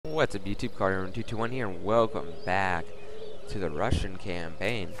What's up YouTube, Carter221 here, and welcome back to the Russian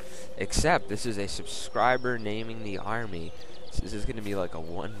campaign. Except, this is a subscriber naming the army. So this is going to be like a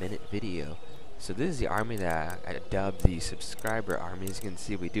 1-minute video. So this is the army that I dubbed the subscriber army. As you can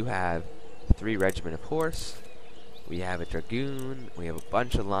see, we do have 3 regiment of horse, we have a dragoon, we have a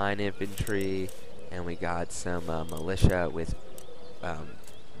bunch of line infantry, and we got some militia with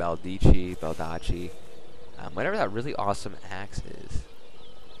Baldacci, whatever that really awesome axe is.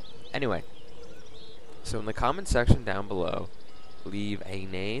 Anyway, so in the comment section down below, leave a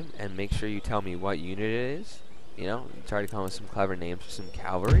name and make sure you tell me what unit it is. You know, try to come up with some clever names for some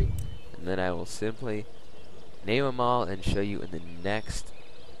cavalry, and then I will simply name them all and show you in the next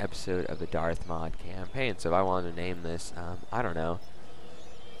episode of the Darthmod campaign. So if I wanted to name this, I don't know,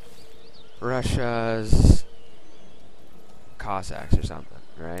 Russia's Cossacks or something,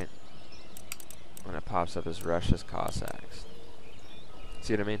 right? When it pops up as Russia's Cossacks.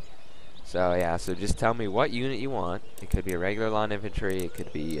 See what I mean? So yeah, so just tell me what unit you want. It could be a regular line infantry, it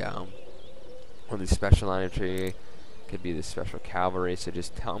could be one of the special line infantry, it could be the special cavalry. So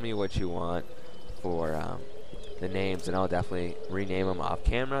just tell me what you want for the names, and I'll definitely rename them off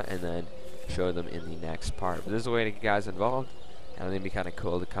camera and then show them in the next part. But this is a way to get guys involved, and I think it'd be kind of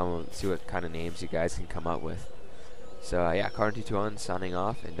cool to come and see what kind of names you guys can come up with. So yeah, Carter221 signing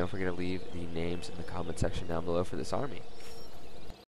off, and don't forget to leave the names in the comment section down below for this army.